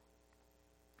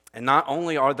 And not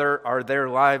only are their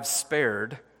lives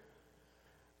spared,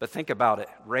 but think about it.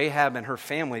 Rahab and her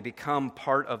family become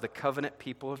part of the covenant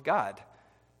people of God,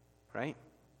 right?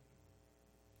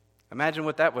 Imagine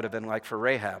what that would have been like for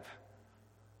Rahab,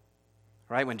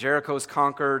 right? When Jericho's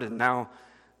conquered and now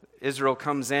Israel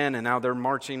comes in and now they're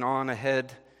marching on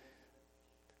ahead,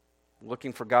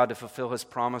 looking for God to fulfill his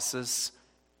promises.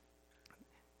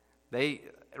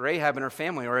 Rahab and her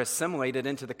family are assimilated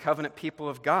into the covenant people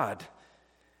of God.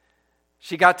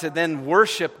 She got to then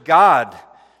worship God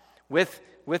with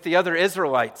the other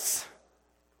Israelites.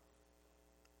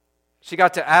 She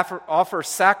got to offer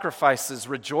sacrifices,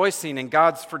 rejoicing in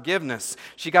God's forgiveness.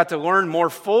 She got to learn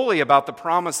more fully about the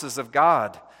promises of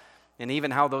God and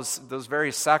even how those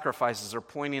various sacrifices are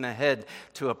pointing ahead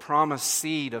to a promised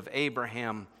seed of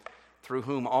Abraham through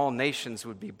whom all nations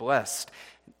would be blessed.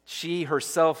 She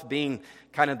herself being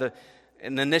kind of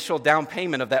an initial down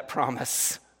payment of that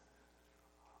promise.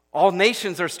 All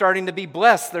nations are starting to be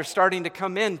blessed. They're starting to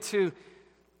come into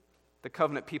the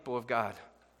covenant people of God.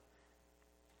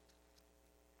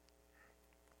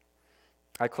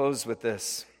 I close with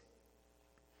this.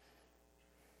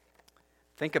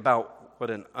 Think about what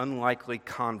an unlikely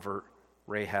convert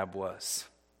Rahab was.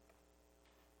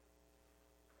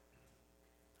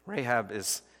 Rahab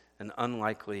is an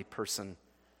unlikely person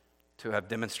to have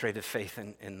demonstrated faith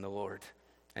in the Lord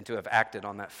and to have acted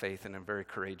on that faith in a very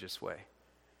courageous way.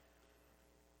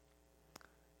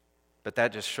 But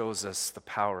that just shows us the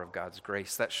power of God's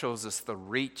grace. That shows us the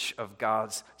reach of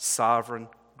God's sovereign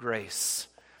grace.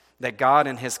 That God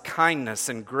in His kindness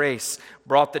and grace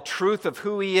brought the truth of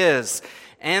who He is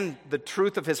and the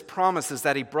truth of His promises,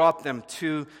 that He brought them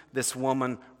to this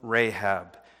woman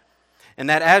Rahab. And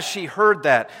that as she heard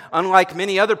that, unlike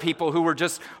many other people who were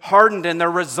just hardened in their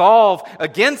resolve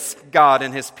against God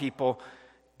and His people,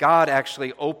 God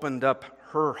actually opened up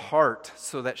her heart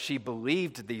so that she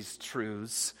believed these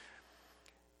truths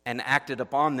and acted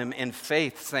upon them in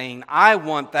faith, saying, I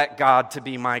want that God to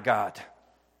be my God.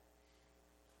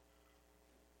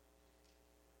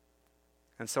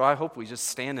 And so I hope we just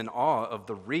stand in awe of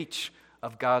the reach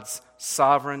of God's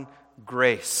sovereign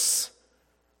grace.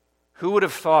 Who would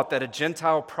have thought that a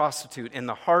Gentile prostitute in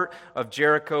the heart of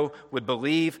Jericho would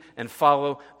believe and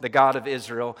follow the God of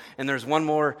Israel? And there's one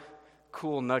more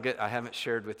cool nugget I haven't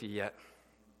shared with you yet.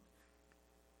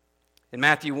 In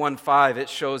Matthew 1:5, it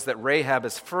shows that Rahab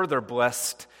is further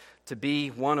blessed to be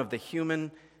one of the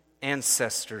human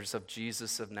ancestors of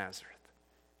Jesus of Nazareth.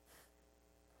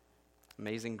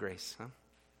 Amazing grace, huh?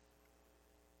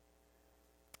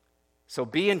 So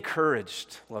be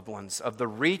encouraged, loved ones, of the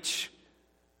reach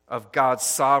of God's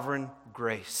sovereign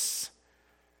grace.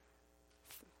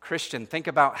 Christian, think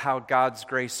about how God's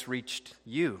grace reached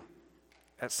you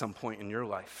at some point in your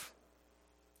life.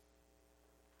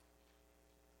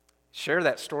 Share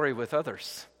that story with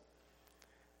others.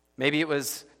 Maybe it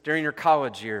was during your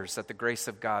college years that the grace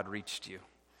of God reached you.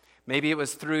 Maybe it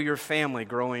was through your family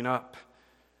growing up.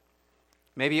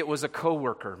 Maybe it was a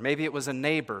coworker. Maybe it was a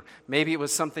neighbor. Maybe it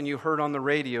was something you heard on the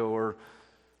radio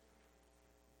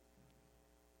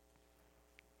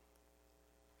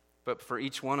But for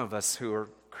each one of us who are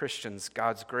Christians,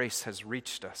 God's grace has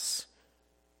reached us.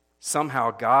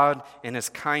 Somehow God, in His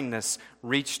kindness,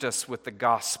 reached us with the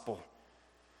gospel.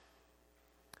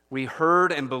 We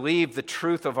heard and believed the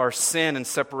truth of our sin and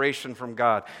separation from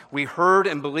God. We heard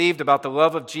and believed about the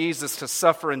love of Jesus to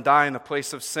suffer and die in the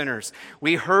place of sinners.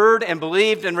 We heard and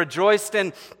believed and rejoiced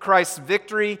in Christ's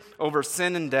victory over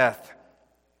sin and death.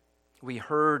 We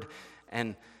heard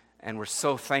and we're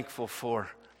so thankful for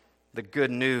the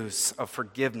good news of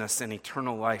forgiveness and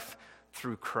eternal life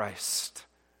through Christ.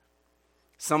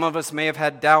 Some of us may have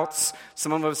had doubts,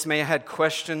 some of us may have had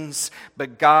questions,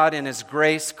 but God in His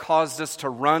grace caused us to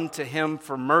run to Him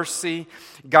for mercy.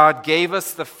 God gave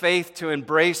us the faith to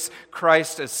embrace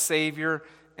Christ as Savior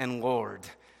and Lord,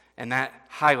 and that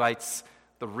highlights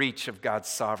the reach of God's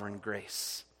sovereign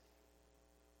grace.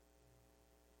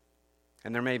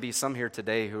 And there may be some here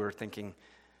today who are thinking,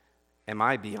 am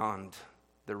I beyond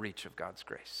the reach of God's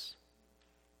grace?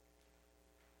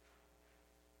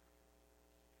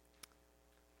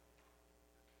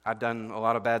 I've done a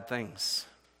lot of bad things.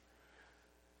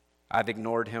 I've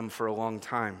ignored Him for a long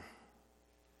time.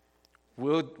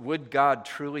 Would God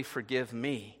truly forgive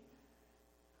me?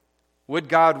 Would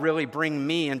God really bring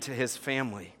me into His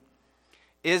family?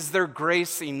 Is there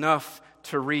grace enough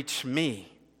to reach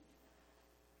me?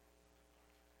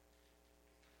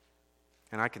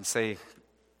 And I can say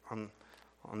on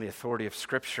the authority of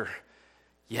Scripture,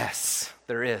 yes,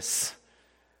 there is.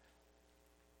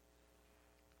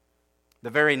 The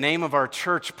very name of our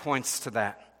church points to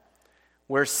that.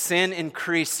 Where sin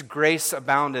increased, grace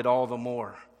abounded all the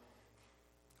more.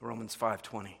 Romans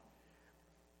 5:20.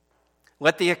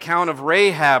 Let the account of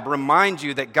Rahab remind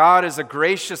you that God is a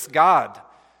gracious God.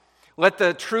 Let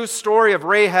the true story of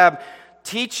Rahab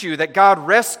teach you that God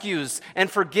rescues and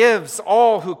forgives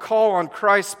all who call on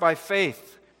Christ by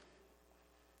faith.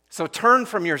 So turn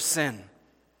from your sin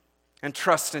and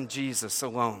trust in Jesus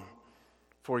alone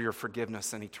for your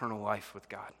forgiveness and eternal life with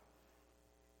God.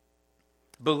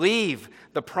 Believe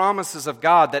the promises of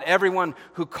God that everyone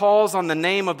who calls on the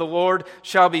name of the Lord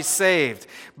shall be saved.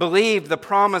 Believe the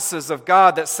promises of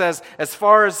God that says, as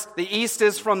far as the east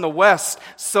is from the west,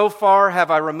 so far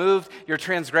have I removed your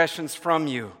transgressions from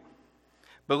you.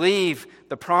 Believe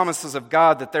the promises of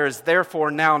God that there is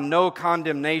therefore now no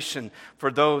condemnation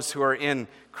for those who are in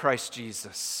Christ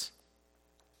Jesus.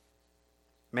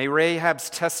 May Rahab's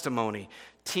testimony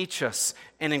teach us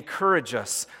and encourage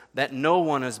us that no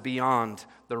one is beyond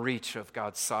the reach of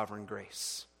God's sovereign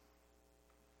grace.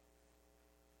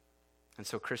 And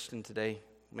so, Christian, today,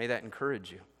 may that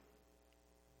encourage you.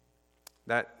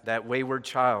 That wayward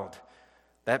child,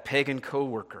 that pagan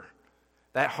coworker,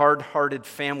 that hard-hearted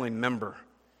family member,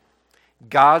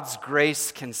 God's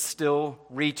grace can still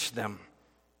reach them.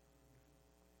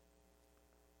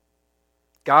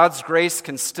 God's grace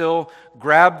can still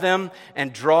grab them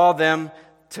and draw them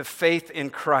to faith in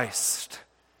Christ.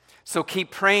 So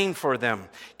keep praying for them.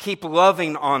 Keep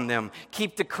loving on them.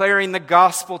 Keep declaring the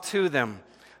gospel to them.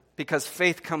 because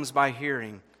faith comes by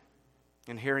hearing,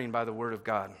 and hearing by the Word of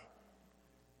God.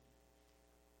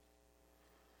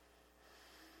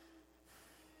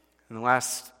 And the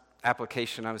last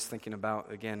application I was thinking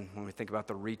about, again, when we think about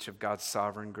the reach of God's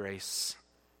sovereign grace,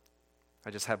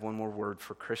 I just have one more word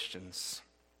for Christians.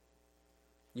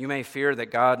 You may fear that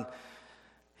God,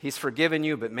 He's forgiven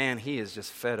you, but man, He is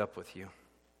just fed up with you.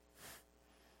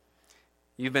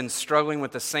 You've been struggling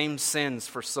with the same sins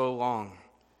for so long.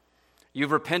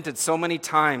 You've repented so many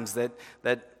times that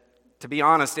to be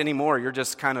honest, anymore, you're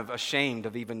just kind of ashamed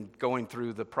of even going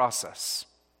through the process.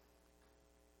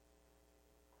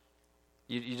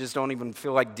 You just don't even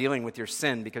feel like dealing with your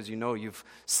sin because you know you've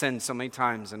sinned so many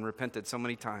times and repented so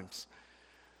many times.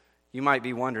 You might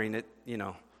be wondering,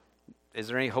 is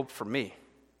there any hope for me?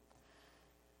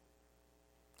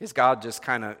 Is God just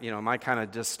kind of, am I kind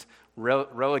of just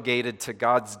relegated to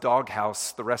God's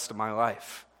doghouse the rest of my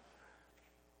life?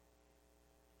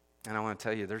 And I want to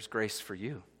tell you, there's grace for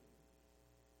you.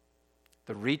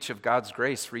 The reach of God's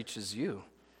grace reaches you.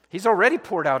 He's already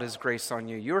poured out His grace on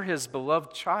you. You're His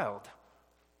beloved child.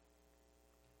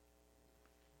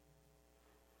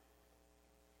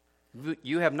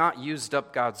 You have not used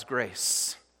up God's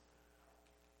grace.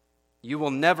 You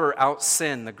will never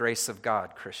out-sin the grace of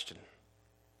God, Christian.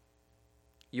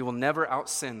 You will never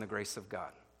out-sin the grace of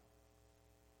God.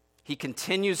 He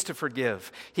continues to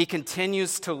forgive. He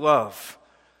continues to love.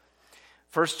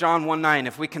 1 John 1:9,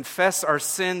 if we confess our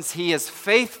sins, He is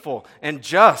faithful and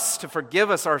just to forgive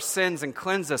us our sins and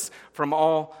cleanse us from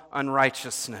all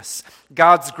unrighteousness.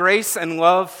 God's grace and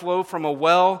love flow from a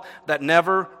well that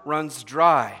never runs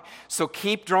dry. So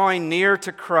keep drawing near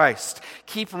to Christ.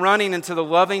 Keep running into the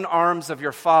loving arms of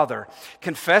your Father.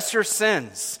 Confess your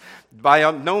sins. By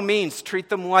no means treat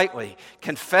them lightly.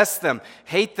 Confess them,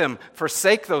 hate them,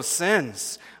 forsake those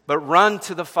sins. But run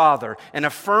to the Father and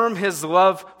affirm His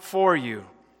love for you.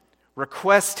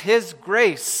 Request His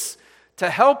grace to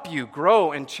help you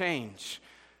grow and change.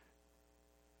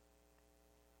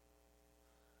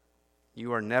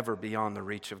 You are never beyond the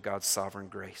reach of God's sovereign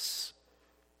grace.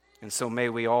 And so may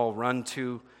we all run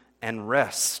to and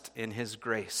rest in His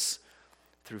grace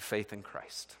through faith in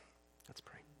Christ. Let's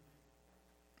pray.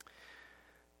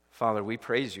 Father, we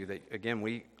praise You that,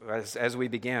 again, as we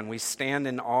began, we stand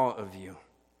in awe of You.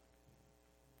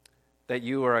 That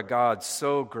You are a God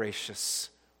so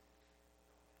gracious,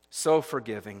 so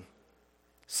forgiving,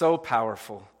 so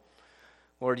powerful.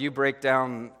 Lord, You break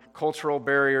down cultural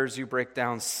barriers, You break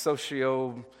down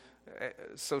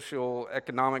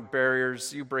socio-economic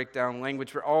barriers, You break down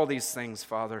language, all these things,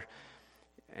 Father,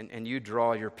 and You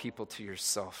draw Your people to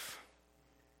Yourself.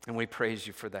 And we praise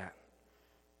You for that.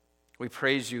 We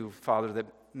praise You, Father, that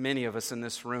many of us in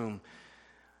this room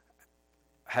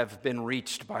have been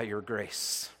reached by Your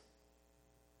grace.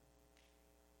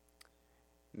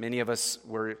 Many of us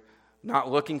were not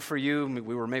looking for You.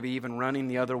 We were maybe even running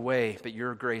the other way, but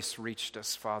Your grace reached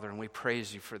us, Father, and we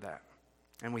praise You for that.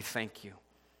 And we thank You.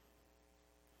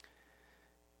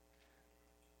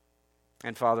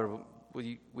 And Father,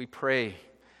 we pray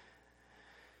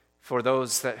for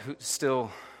those who still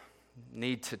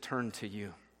need to turn to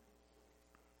You.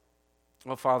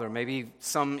 Well, Father, maybe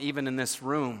some even in this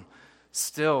room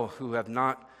still who have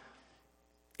not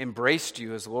embraced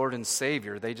You as Lord and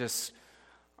Savior. They just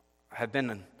have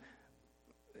been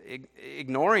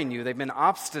ignoring You. They've been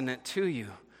obstinate to You.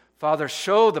 Father,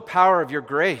 show the power of Your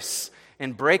grace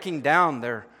in breaking down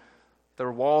their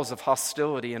walls of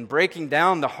hostility and breaking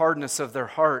down the hardness of their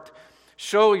heart.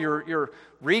 Show your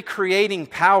recreating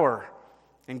power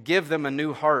and give them a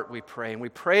new heart, we pray. And we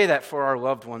pray that for our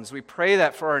loved ones. We pray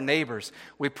that for our neighbors.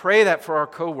 We pray that for our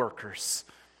coworkers.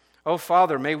 Oh,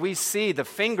 Father, may we see the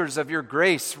fingers of Your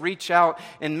grace reach out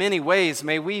in many ways.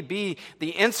 May we be the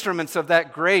instruments of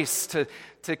that grace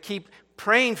to keep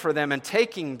praying for them and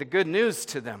taking the good news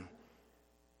to them.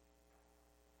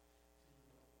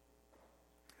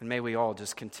 And may we all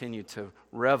just continue to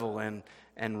revel in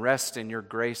and rest in Your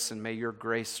grace, and may Your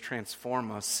grace transform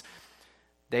us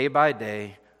day by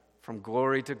day from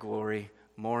glory to glory,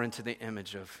 more into the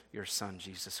image of Your Son,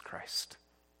 Jesus Christ.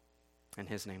 In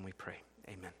His name we pray.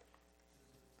 Amen.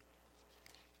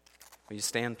 Will you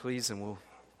stand, please, and we'll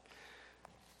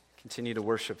continue to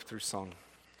worship through song.